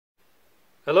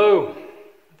Hello,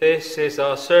 this is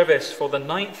our service for the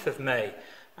 9th of May,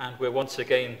 and we're once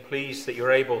again pleased that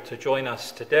you're able to join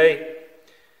us today.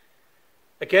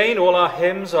 Again, all our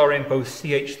hymns are in both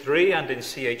CH3 and in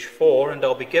CH4, and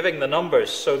I'll be giving the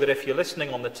numbers so that if you're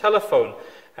listening on the telephone,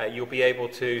 you'll be able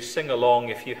to sing along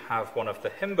if you have one of the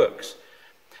hymn books.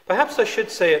 Perhaps I should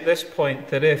say at this point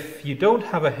that if you don't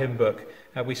have a hymn book,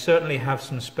 we certainly have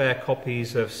some spare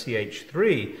copies of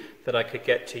CH3 that I could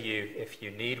get to you if you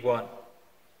need one.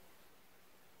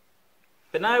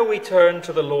 But now we turn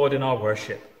to the Lord in our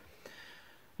worship.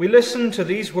 We listen to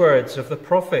these words of the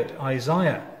prophet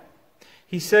Isaiah.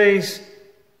 He says,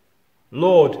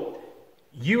 "Lord,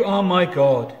 you are my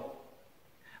God.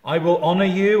 I will honor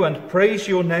you and praise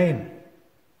your name.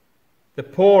 The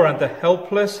poor and the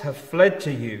helpless have fled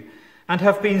to you and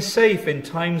have been safe in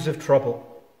times of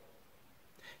trouble.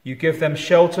 You give them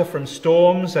shelter from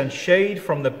storms and shade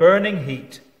from the burning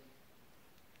heat.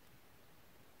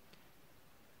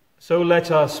 So let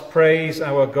us praise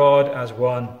our God as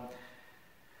one."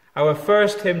 Our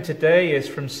first hymn today is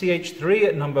from CH3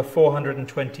 at number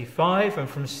 425 and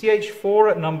from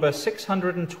CH4 at number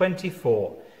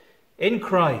 624. In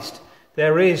Christ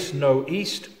there is no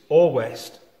east or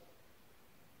west.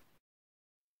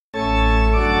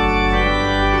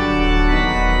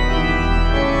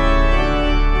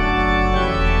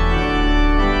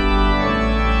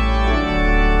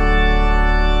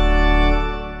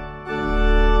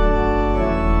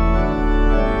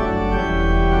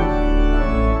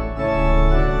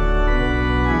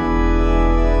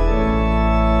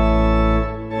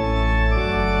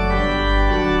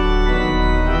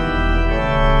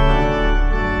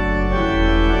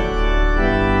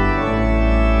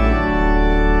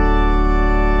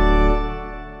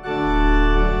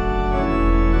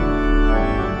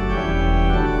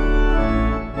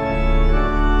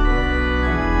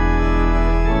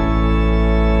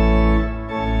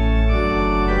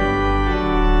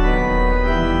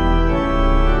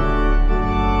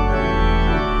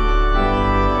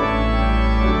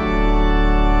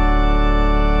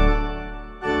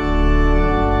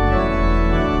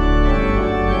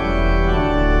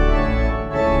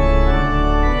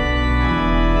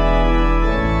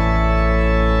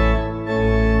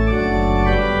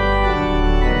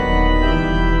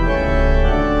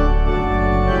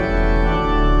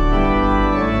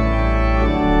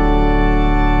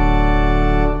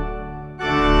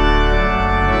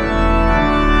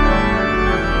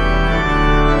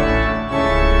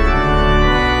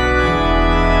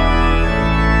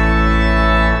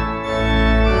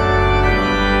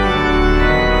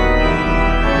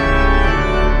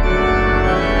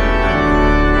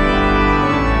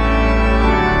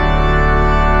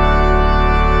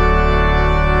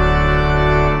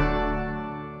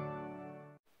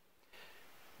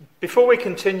 Before we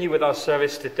continue with our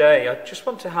service today, I just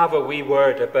want to have a wee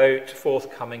word about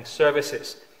forthcoming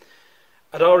services.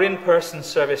 At our in-person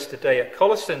service today at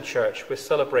Colliston Church, we're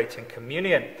celebrating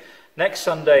communion. Next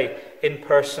Sunday,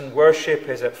 in-person worship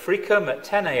is at Freecombe at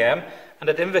 10 a.m. and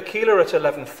at Inverkeeler at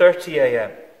 11:30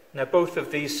 a.m. Now, both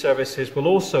of these services will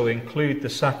also include the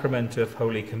sacrament of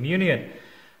Holy Communion.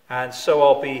 And so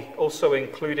I'll be also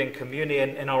including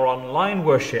communion in our online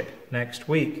worship next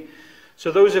week. So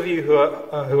those of you who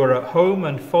are at home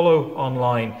and follow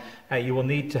online, you will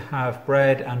need to have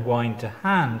bread and wine to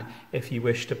hand if you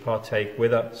wish to partake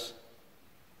with us.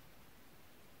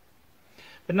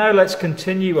 But now let's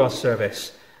continue our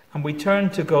service, and we turn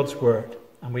to God's Word,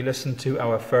 and we listen to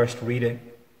our first reading.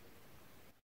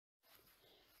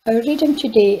 Our reading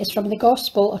today is from the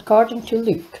Gospel according to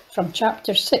Luke, from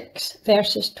chapter 6,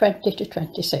 verses 20 to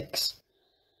 26.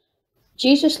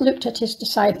 Jesus looked at his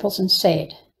disciples and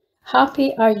said,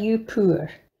 "Happy are you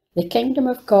poor, the kingdom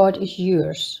of God is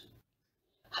yours.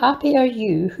 Happy are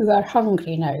you who are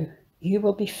hungry now, you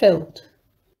will be filled.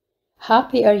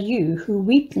 Happy are you who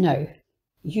weep now,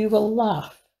 you will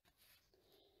laugh.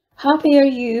 Happy are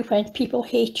you when people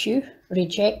hate you,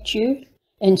 reject you,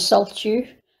 insult you,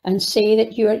 and say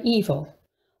that you are evil,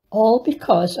 all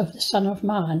because of the Son of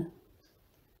Man.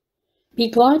 Be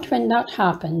glad when that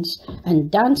happens and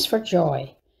dance for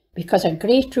joy, because a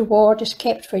great reward is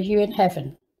kept for you in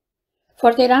heaven.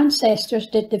 For their ancestors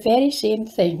did the very same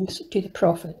things to the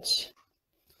prophets.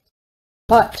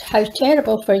 But how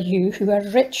terrible for you who are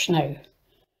rich now!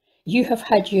 You have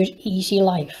had your easy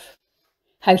life.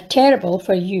 How terrible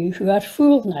for you who are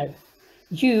full now!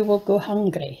 You will go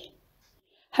hungry.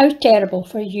 How terrible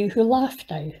for you who laugh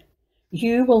now!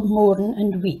 You will mourn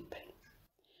and weep.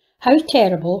 How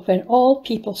terrible when all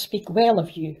people speak well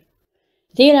of you!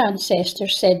 Their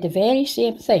ancestors said the very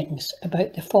same things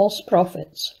about the false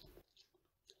prophets.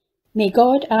 May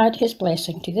God add his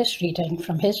blessing to this reading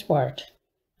from his word.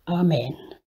 Amen.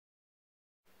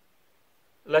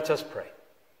 Let us pray.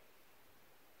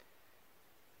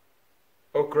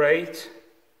 O great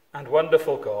and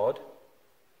wonderful God,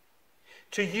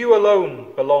 to you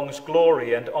alone belongs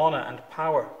glory and honour and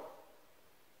power.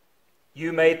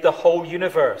 You made the whole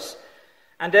universe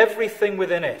and everything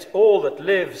within it, all that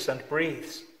lives and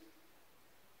breathes.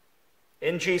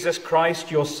 In Jesus Christ,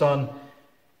 your Son,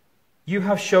 you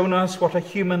have shown us what a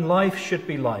human life should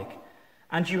be like,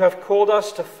 and you have called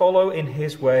us to follow in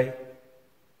his way.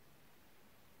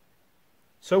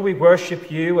 So we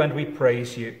worship you and we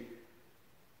praise you,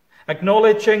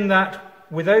 acknowledging that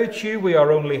without you we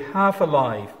are only half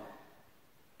alive,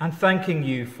 and thanking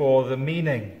you for the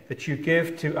meaning that you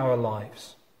give to our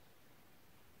lives.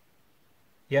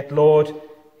 Yet, Lord,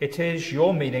 it is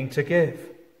your meaning to give.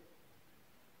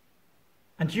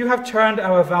 And you have turned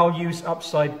our values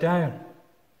upside down,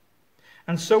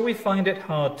 and so we find it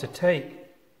hard to take.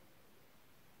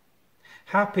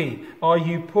 Happy are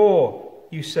you poor,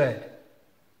 you said.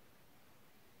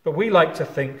 But we like to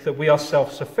think that we are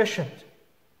self-sufficient.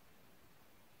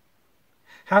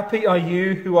 Happy are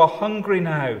you who are hungry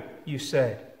now, you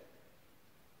said.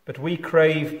 But we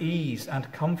crave ease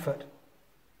and comfort.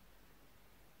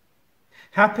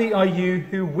 Happy are you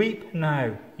who weep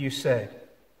now, you said.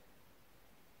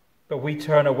 But we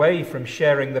turn away from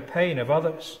sharing the pain of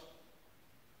others.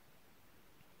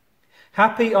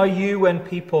 Happy are you when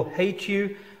people hate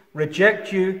you,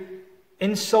 reject you,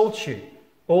 insult you,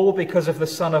 all because of the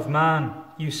Son of Man,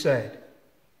 you said.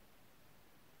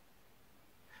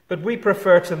 But we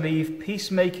prefer to leave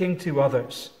peacemaking to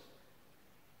others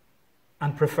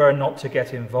and prefer not to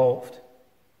get involved.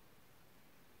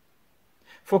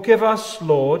 Forgive us,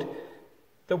 Lord,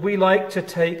 that we like to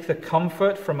take the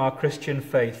comfort from our Christian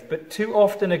faith, but too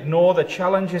often ignore the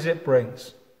challenges it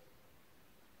brings.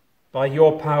 By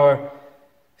your power,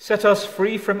 set us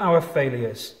free from our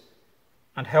failures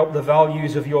and help the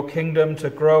values of your kingdom to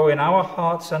grow in our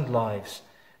hearts and lives,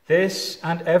 this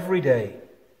and every day,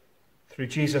 through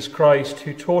Jesus Christ,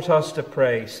 who taught us to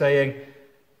pray, saying,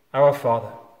 Our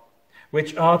Father,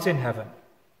 which art in heaven,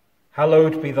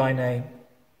 hallowed be thy name.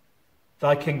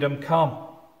 Thy kingdom come,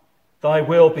 thy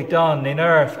will be done in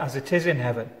earth as it is in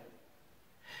heaven.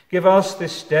 Give us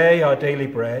this day our daily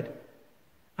bread,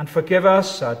 and forgive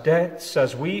us our debts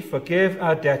as we forgive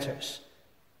our debtors.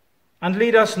 And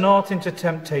lead us not into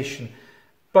temptation,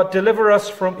 but deliver us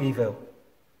from evil.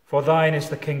 For thine is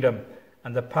the kingdom,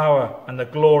 and the power, and the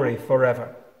glory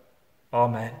forever.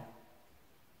 Amen.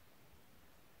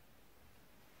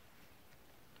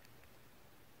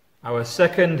 Our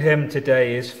second hymn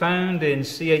today is found in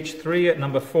CH3 at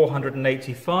number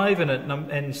 485 and in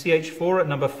CH4 at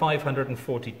number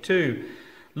 542.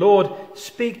 Lord,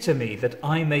 speak to me that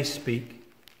I may speak.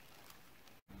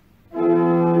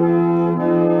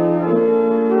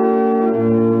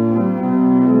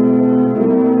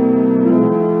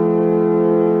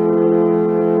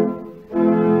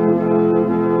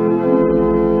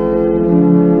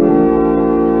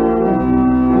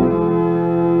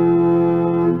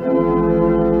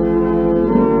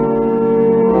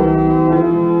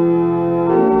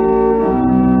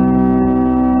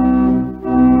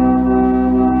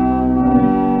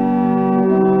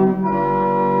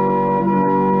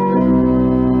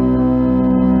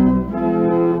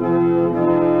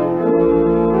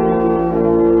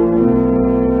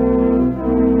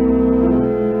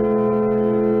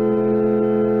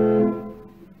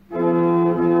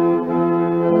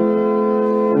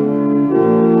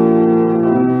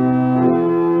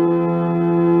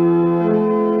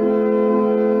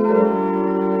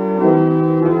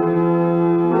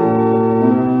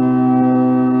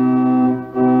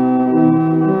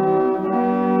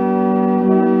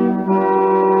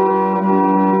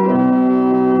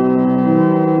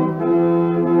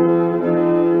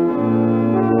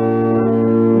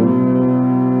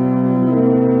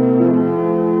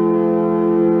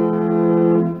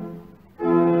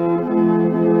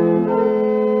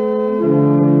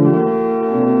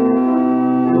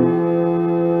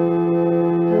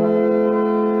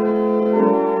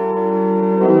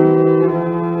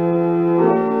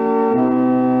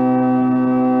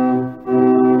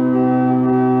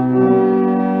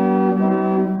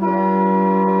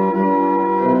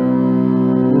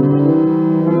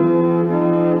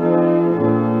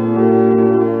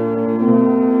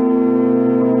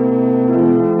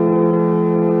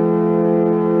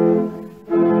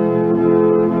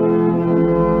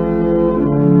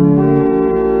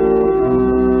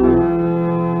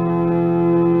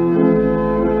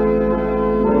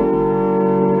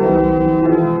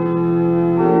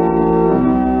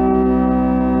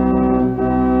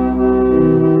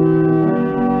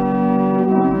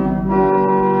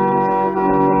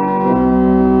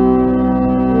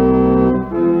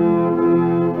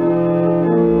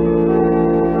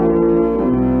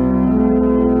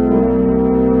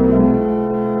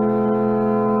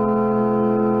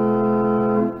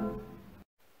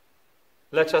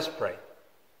 Let us pray.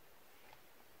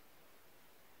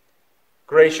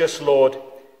 Gracious Lord,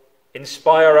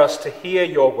 inspire us to hear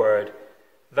your word,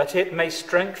 that it may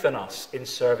strengthen us in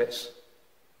service.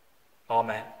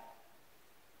 Amen.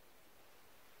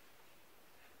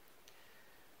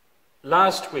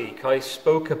 Last week I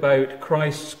spoke about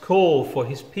Christ's call for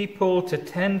his people to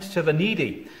tend to the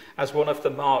needy as one of the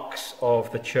marks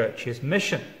of the church's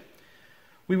mission.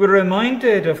 We were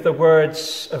reminded of the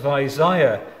words of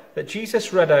Isaiah that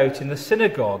Jesus read out in the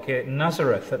synagogue in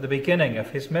Nazareth at the beginning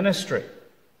of his ministry.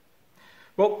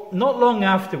 Well, not long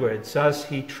afterwards, as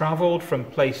he travelled from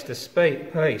place to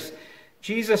place,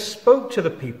 Jesus spoke to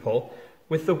the people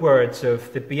with the words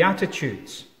of the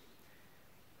Beatitudes.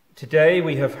 Today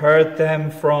we have heard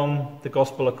them from the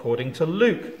Gospel according to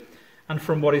Luke and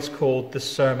from what is called the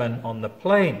Sermon on the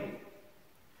Plain.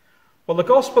 Well, the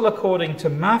Gospel according to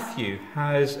Matthew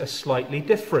has a slightly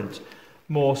different,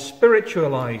 more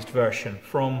spiritualized version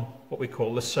from what we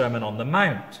call the Sermon on the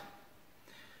Mount.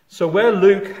 So where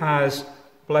Luke has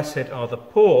 "Blessed are the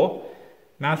poor,"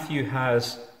 Matthew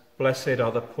has "Blessed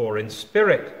are the poor in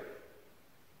spirit."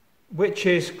 Which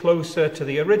is closer to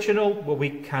the original? Well, we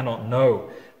cannot know.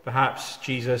 Perhaps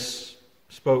Jesus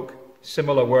spoke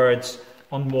similar words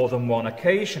on more than one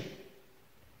occasion.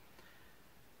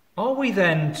 Are we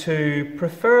then to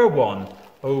prefer one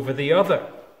over the other?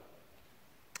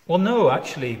 Well, no,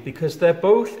 actually, because they're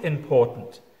both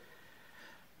important.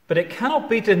 But it cannot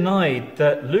be denied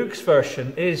that Luke's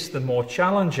version is the more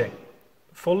challenging,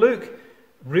 for Luke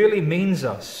really means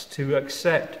us to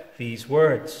accept these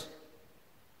words.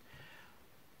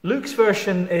 Luke's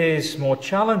version is more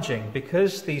challenging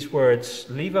because these words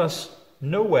leave us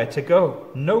nowhere to go,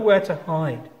 nowhere to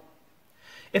hide.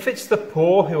 If it's the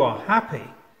poor who are happy,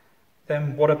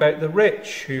 then what about the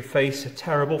rich who face a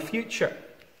terrible future?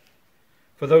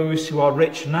 For those who are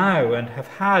rich now and have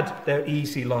had their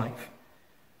easy life,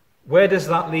 where does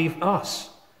that leave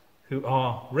us who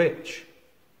are rich?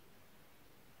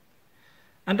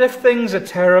 And if things are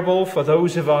terrible for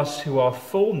those of us who are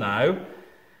full now,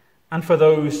 and for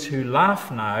those who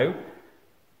laugh now,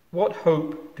 what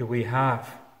hope do we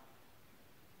have?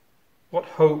 What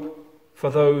hope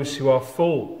for those who are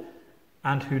full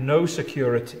and who know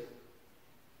security?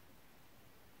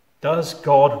 Does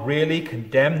God really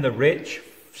condemn the rich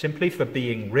simply for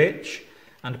being rich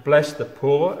and bless the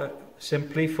poor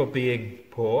simply for being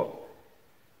poor?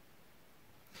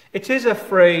 It is a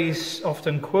phrase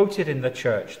often quoted in the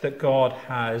church that God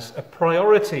has a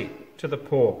priority to the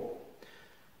poor.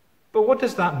 But what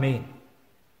does that mean?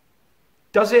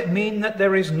 Does it mean that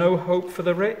there is no hope for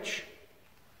the rich?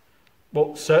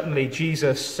 Well, certainly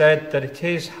Jesus said that it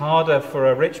is harder for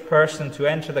a rich person to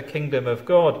enter the kingdom of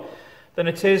God than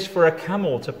it is for a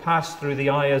camel to pass through the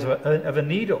eye of a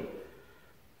needle.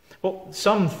 Well,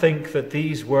 some think that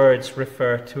these words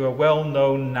refer to a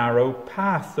well-known narrow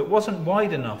path that wasn't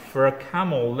wide enough for a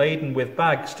camel laden with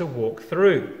bags to walk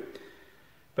through,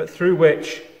 but through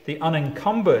which the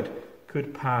unencumbered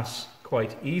could pass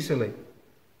quite easily.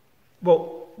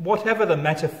 Well, whatever the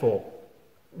metaphor,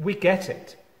 we get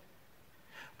it.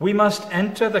 We must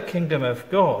enter the kingdom of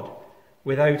God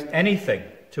without anything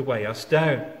to weigh us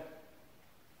down.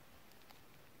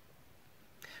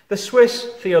 The Swiss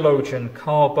theologian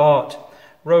Karl Barth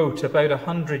wrote about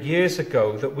 100 years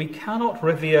ago that we cannot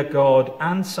revere God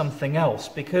and something else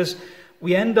because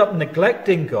we end up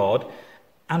neglecting God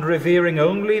and revering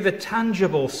only the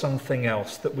tangible something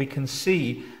else that we can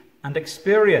see and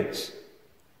experience.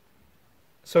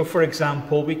 So, for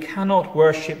example, we cannot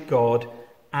worship God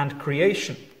and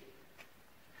creation,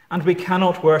 and we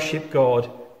cannot worship God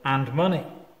and money.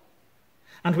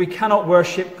 And we cannot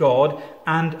worship God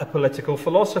and a political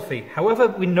philosophy, however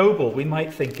noble we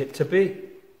might think it to be.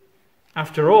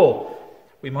 After all,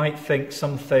 we might think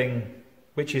something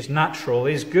which is natural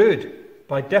is good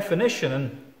by definition,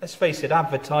 and let's face it,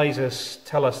 advertisers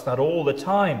tell us that all the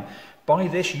time. Buy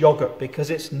this yogurt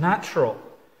because it's natural.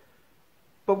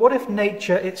 But what if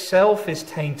nature itself is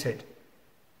tainted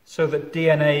so that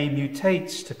DNA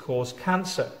mutates to cause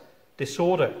cancer,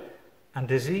 disorder, and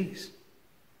disease?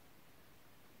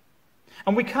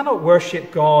 And we cannot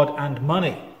worship God and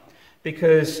money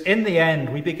because in the end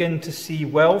we begin to see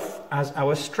wealth as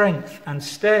our strength and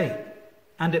stay,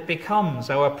 and it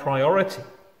becomes our priority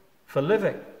for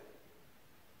living.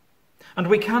 And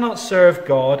we cannot serve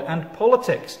God and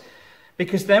politics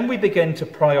because then we begin to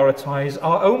prioritize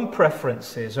our own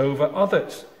preferences over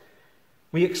others.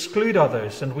 We exclude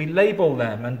others and we label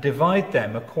them and divide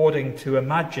them according to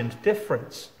imagined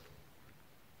difference.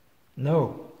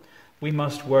 No. We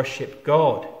must worship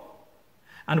God.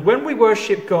 And when we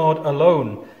worship God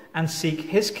alone and seek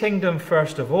his kingdom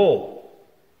first of all,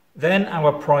 then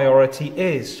our priority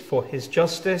is for his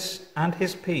justice and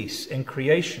his peace in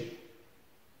creation,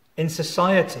 in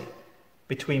society,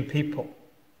 between people.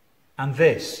 And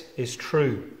this is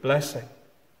true blessing.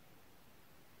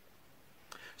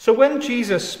 So when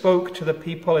Jesus spoke to the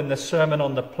people in the Sermon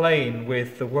on the Plain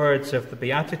with the words of the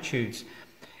Beatitudes,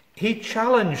 he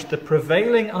challenged the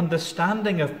prevailing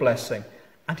understanding of blessing,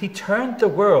 and he turned the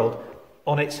world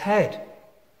on its head.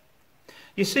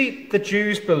 You see, the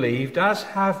Jews believed, as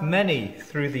have many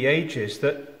through the ages,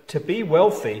 that to be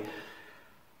wealthy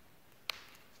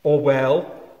or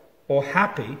well or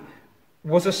happy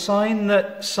was a sign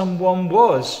that someone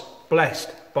was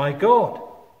blessed by God.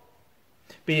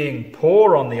 Being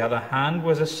poor, on the other hand,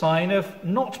 was a sign of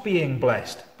not being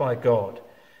blessed by God.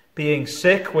 Being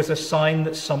sick was a sign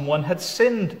that someone had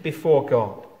sinned before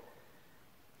God.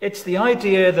 It's the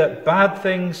idea that bad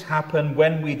things happen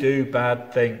when we do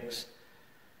bad things,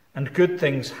 and good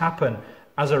things happen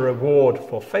as a reward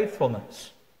for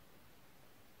faithfulness.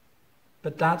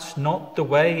 But that's not the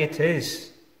way it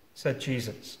is, said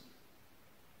Jesus.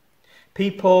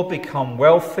 People become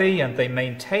wealthy and they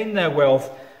maintain their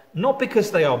wealth not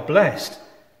because they are blessed,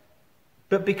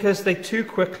 but because they too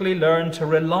quickly learn to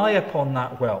rely upon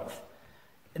that wealth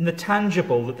in the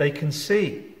tangible that they can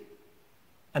see,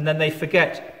 and then they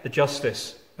forget the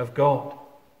justice of God.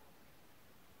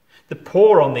 The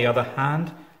poor, on the other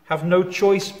hand, have no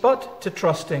choice but to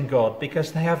trust in God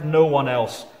because they have no one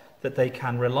else that they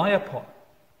can rely upon.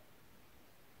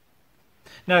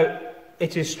 Now,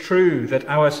 it is true that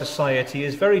our society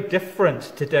is very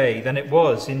different today than it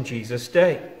was in Jesus'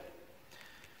 day.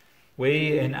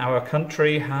 We in our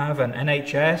country have an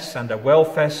NHS and a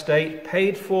welfare state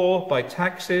paid for by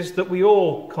taxes that we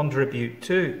all contribute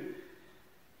to.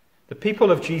 The people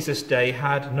of Jesus' day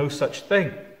had no such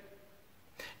thing.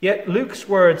 Yet Luke's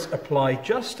words apply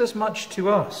just as much to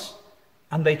us,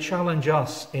 and they challenge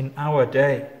us in our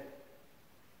day.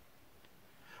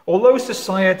 Although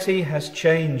society has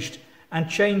changed, and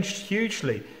changed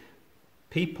hugely,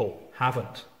 people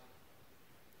haven't.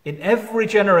 In every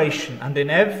generation and in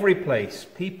every place,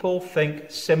 people think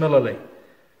similarly,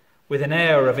 with an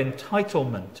air of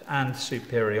entitlement and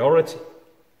superiority.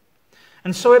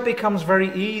 And so it becomes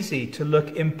very easy to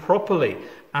look improperly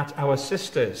at our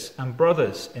sisters and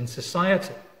brothers in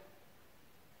society.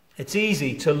 It's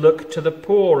easy to look to the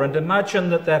poor and imagine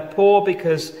that they're poor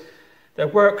because they're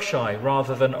work shy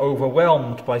rather than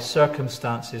overwhelmed by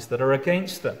circumstances that are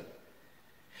against them.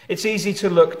 It's easy to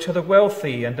look to the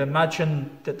wealthy and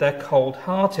imagine that they're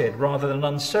cold-hearted rather than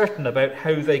uncertain about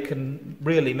how they can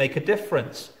really make a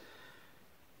difference.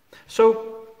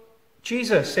 So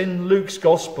Jesus in Luke's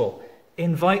Gospel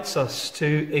invites us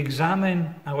to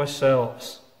examine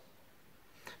ourselves.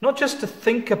 Not just to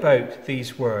think about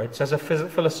these words as a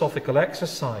philosophical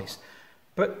exercise,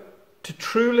 but to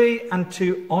truly and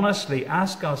to honestly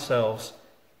ask ourselves,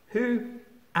 who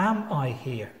am I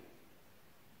here?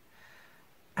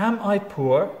 Am I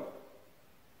poor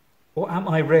or am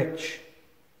I rich?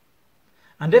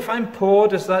 And if I'm poor,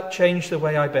 does that change the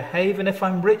way I behave? And if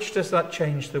I'm rich, does that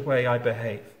change the way I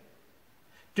behave?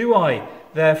 Do I,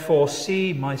 therefore,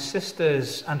 see my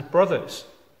sisters and brothers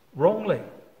wrongly?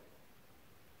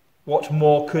 What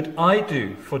more could I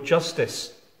do for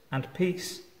justice and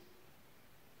peace?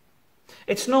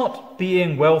 It's not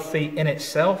being wealthy in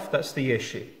itself that's the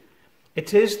issue.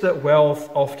 It is that wealth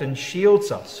often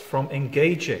shields us from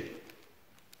engaging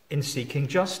in seeking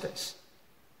justice.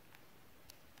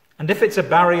 And if it's a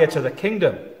barrier to the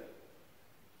kingdom,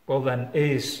 well then,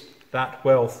 is that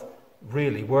wealth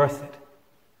really worth it?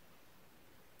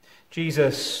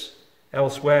 Jesus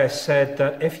elsewhere said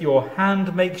that if your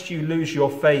hand makes you lose your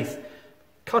faith,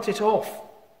 cut it off.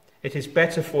 It is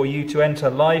better for you to enter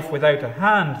life without a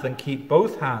hand than keep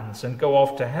both hands and go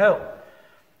off to hell.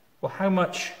 Well, how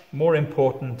much more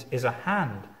important is a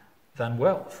hand than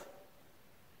wealth?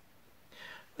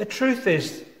 The truth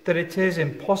is that it is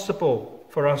impossible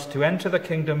for us to enter the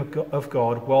kingdom of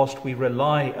God whilst we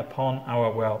rely upon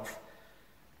our wealth.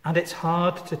 And it's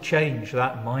hard to change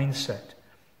that mindset,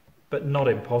 but not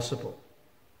impossible.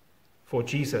 For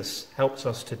Jesus helps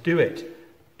us to do it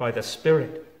by the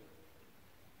Spirit.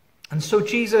 And so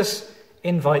Jesus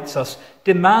invites us,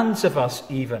 demands of us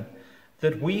even,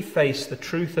 that we face the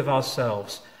truth of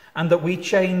ourselves and that we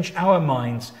change our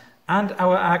minds and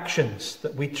our actions,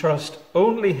 that we trust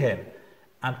only him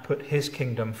and put his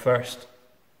kingdom first.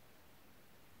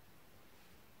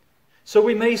 So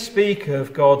we may speak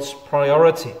of God's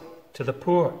priority to the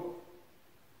poor.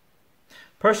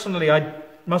 Personally, I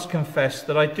must confess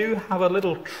that I do have a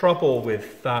little trouble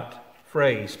with that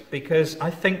phrase because I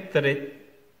think that it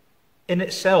in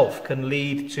itself can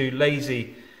lead to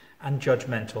lazy and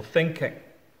judgmental thinking.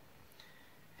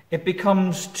 It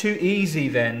becomes too easy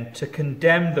then to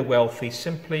condemn the wealthy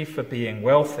simply for being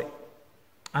wealthy.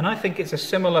 And I think it's a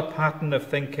similar pattern of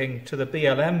thinking to the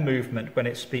BLM movement when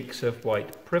it speaks of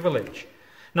white privilege.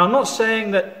 Now, I'm not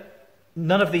saying that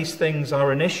none of these things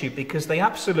are an issue, because they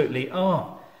absolutely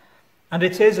are. And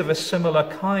it is of a similar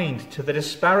kind to the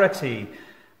disparity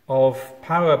of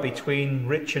power between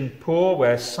rich and poor,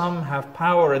 where some have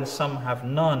power and some have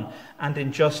none, and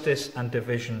injustice and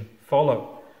division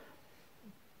follow.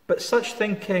 But such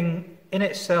thinking in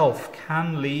itself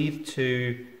can lead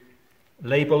to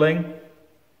labeling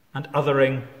and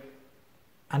othering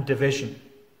and division,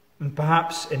 and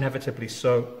perhaps inevitably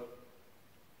so.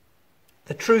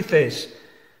 The truth is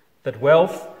that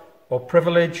wealth or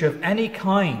privilege of any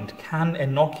kind can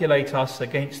inoculate us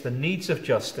against the needs of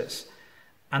justice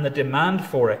and the demand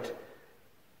for it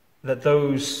that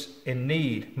those in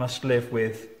need must live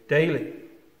with daily.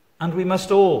 And we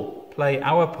must all play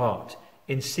our part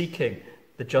in seeking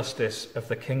the justice of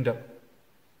the kingdom.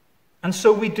 And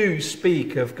so we do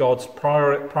speak of God's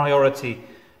priority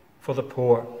for the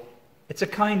poor. It's a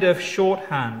kind of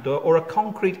shorthand or a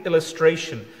concrete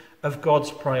illustration of God's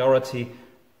priority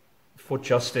for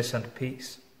justice and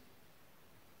peace.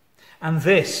 And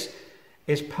this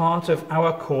is part of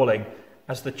our calling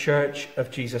as the Church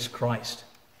of Jesus Christ,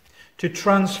 to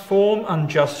transform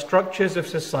unjust structures of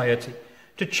society,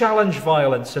 to challenge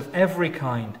violence of every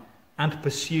kind, and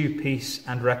pursue peace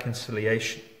and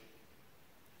reconciliation.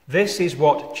 This is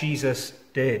what Jesus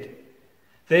did.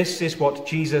 This is what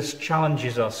Jesus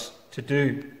challenges us to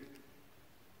do.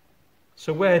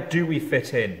 So where do we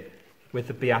fit in with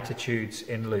the Beatitudes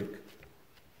in Luke?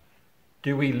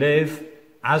 Do we live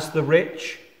as the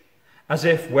rich, as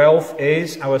if wealth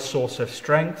is our source of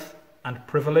strength and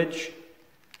privilege,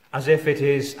 as if it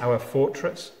is our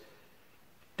fortress?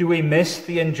 Do we miss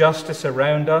the injustice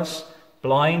around us,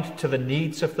 blind to the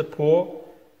needs of the poor?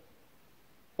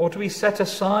 Or do we set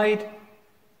aside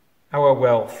our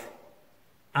wealth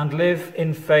and live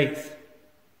in faith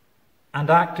and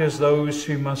act as those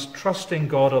who must trust in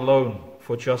God alone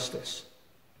for justice?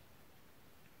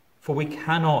 For we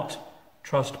cannot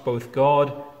trust both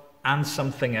God and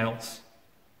something else.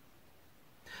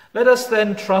 Let us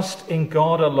then trust in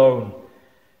God alone,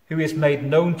 who is made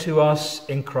known to us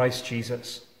in Christ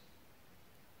Jesus.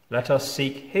 Let us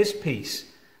seek his peace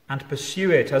and pursue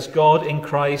it as God in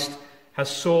Christ has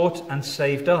sought and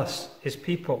saved us, his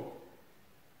people.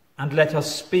 And let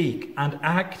us speak and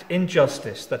act in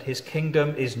justice, that his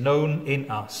kingdom is known in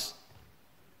us.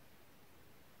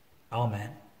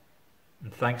 Amen.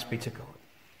 And thanks be to God.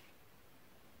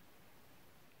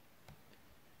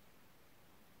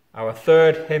 Our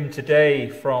third hymn today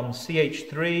from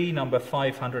CH3, number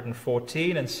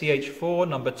 514, and CH4,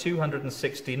 number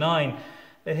 269,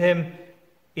 the hymn,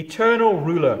 Eternal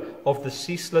Ruler of the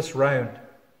Ceaseless Round.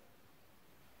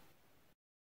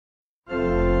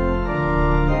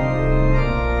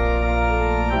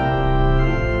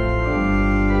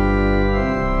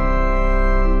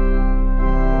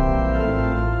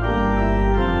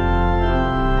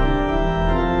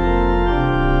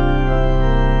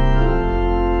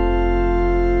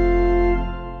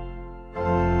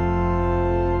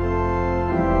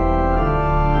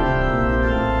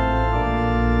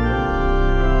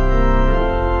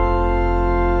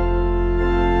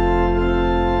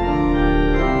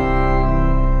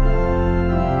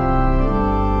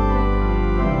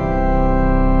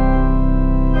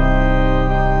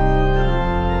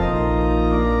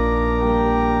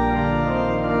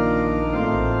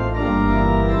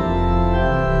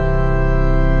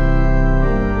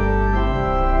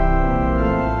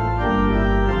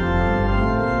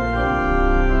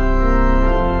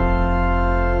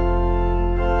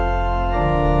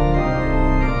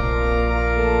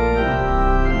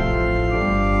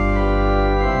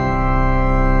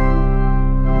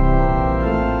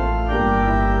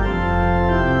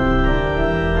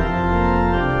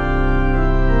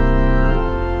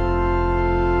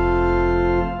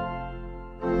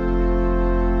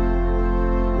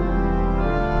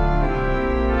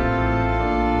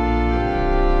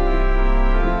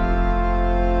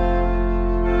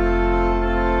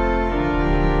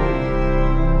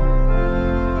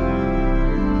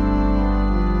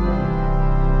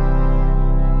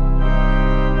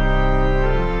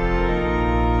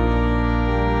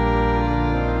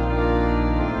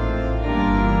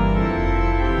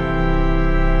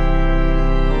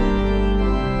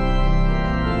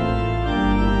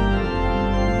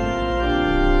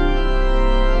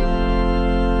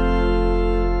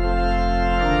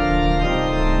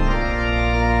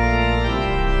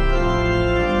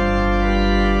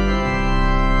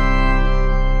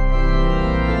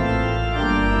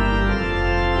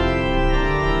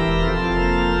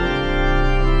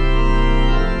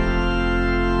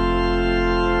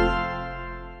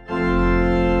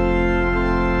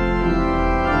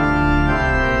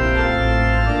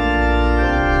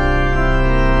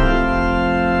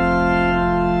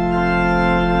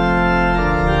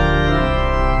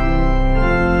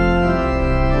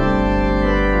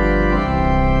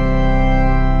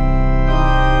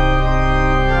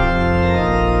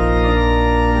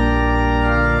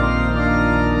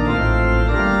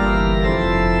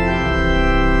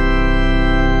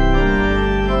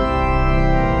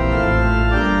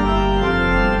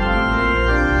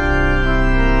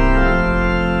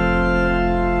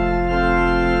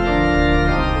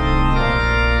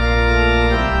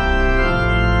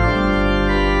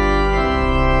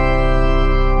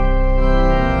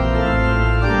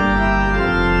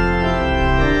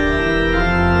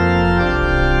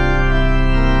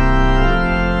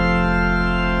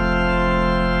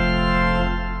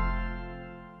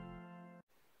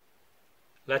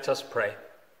 Let us pray.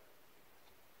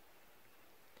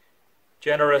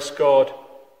 Generous God,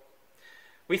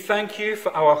 we thank you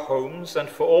for our homes and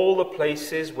for all the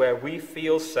places where we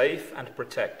feel safe and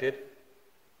protected.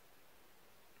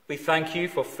 We thank you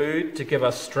for food to give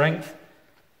us strength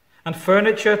and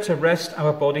furniture to rest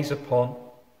our bodies upon.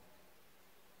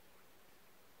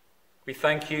 We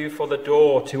thank you for the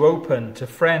door to open to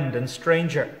friend and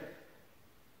stranger,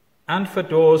 and for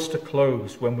doors to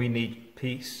close when we need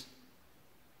peace.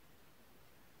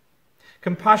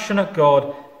 Compassionate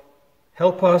God,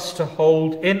 help us to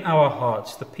hold in our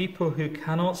hearts the people who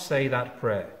cannot say that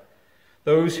prayer,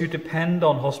 those who depend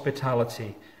on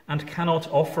hospitality and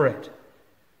cannot offer it,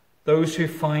 those who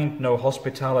find no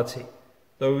hospitality,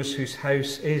 those whose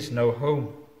house is no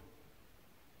home.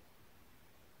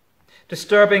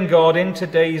 Disturbing God, in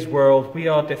today's world, we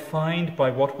are defined by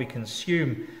what we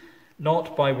consume,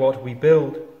 not by what we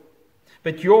build.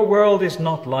 But your world is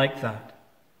not like that.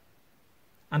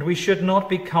 And we should not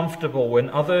be comfortable when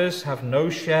others have no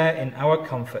share in our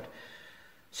comfort.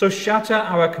 So shatter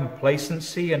our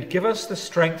complacency and give us the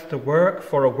strength to work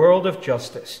for a world of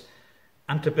justice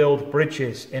and to build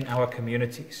bridges in our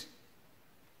communities.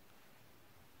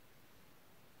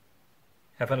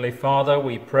 Heavenly Father,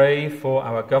 we pray for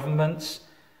our governments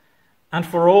and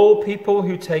for all people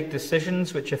who take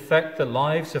decisions which affect the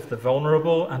lives of the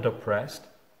vulnerable and oppressed.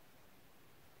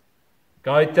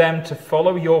 Guide them to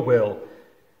follow your will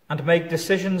and make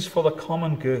decisions for the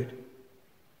common good.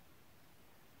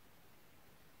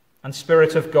 And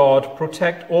Spirit of God,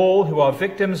 protect all who are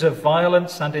victims of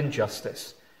violence and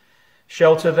injustice.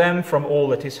 Shelter them from all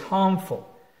that is harmful.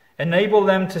 Enable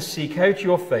them to seek out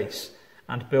your face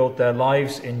and build their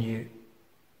lives in you.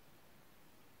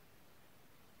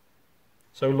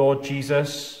 So, Lord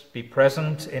Jesus, be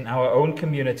present in our own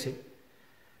community,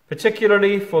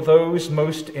 particularly for those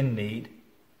most in need.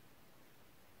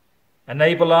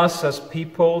 Enable us as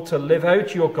people to live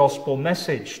out your gospel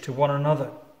message to one another.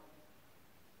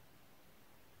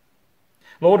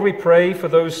 Lord, we pray for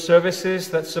those services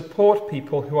that support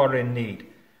people who are in need,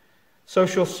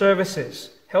 social services,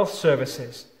 health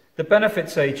services, the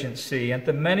benefits agency, and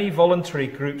the many voluntary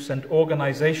groups and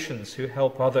organizations who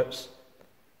help others.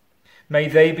 May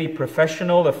they be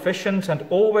professional, efficient, and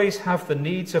always have the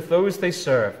needs of those they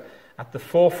serve at the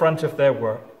forefront of their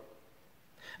work.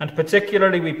 And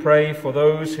particularly we pray for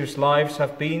those whose lives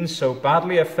have been so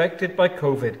badly affected by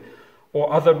COVID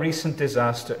or other recent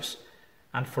disasters,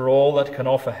 and for all that can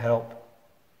offer help.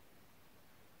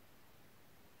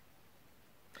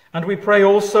 And we pray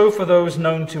also for those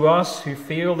known to us who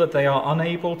feel that they are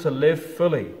unable to live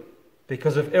fully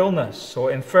because of illness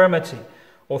or infirmity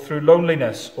or through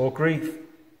loneliness or grief.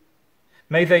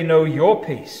 May they know your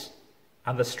peace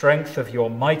and the strength of your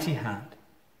mighty hand.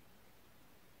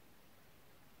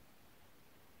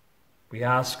 We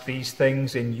ask these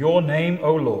things in your name,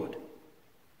 O Lord,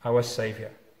 our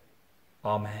Saviour.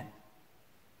 Amen.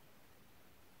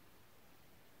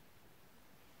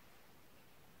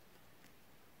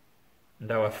 And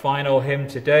our final hymn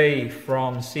today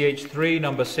from CH3,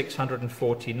 number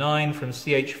 649, from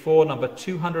CH4, number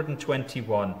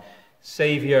 221.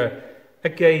 Saviour,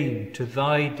 again to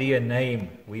thy dear name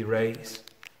we raise.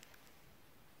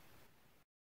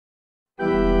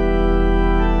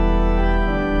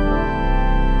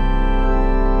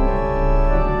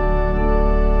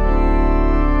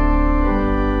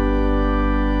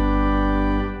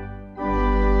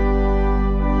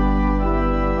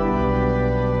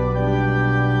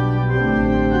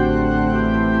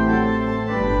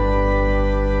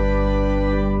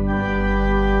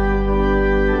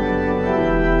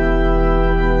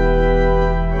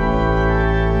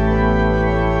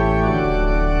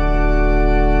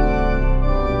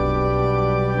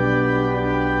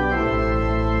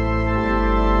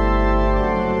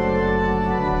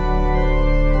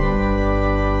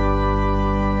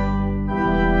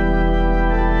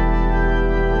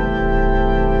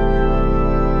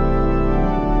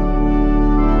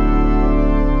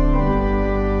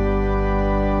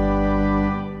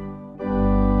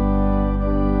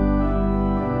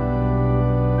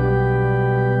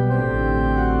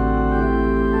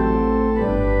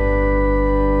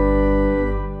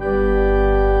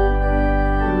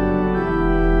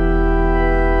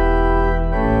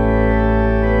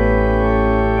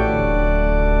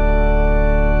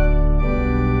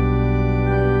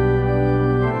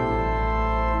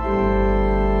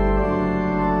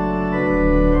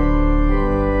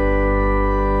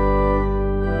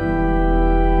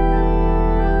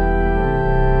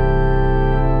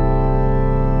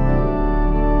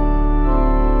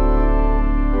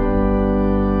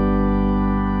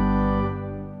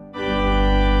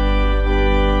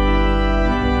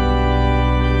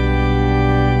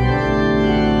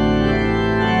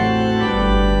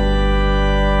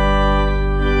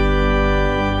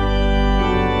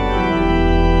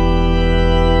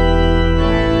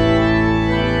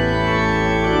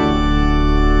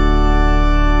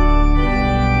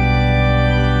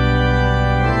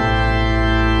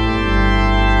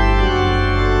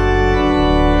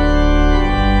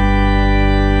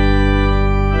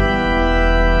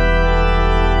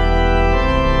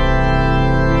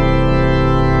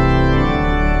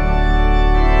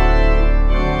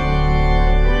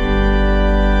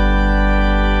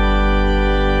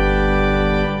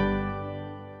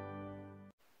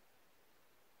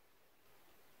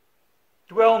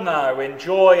 Dwell now in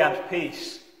joy and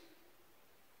peace,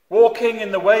 walking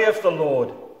in the way of the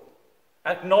Lord,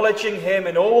 acknowledging him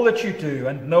in all that you do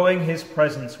and knowing his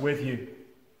presence with you.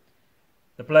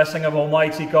 The blessing of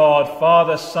Almighty God,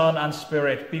 Father, Son, and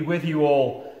Spirit be with you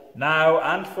all, now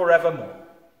and forevermore.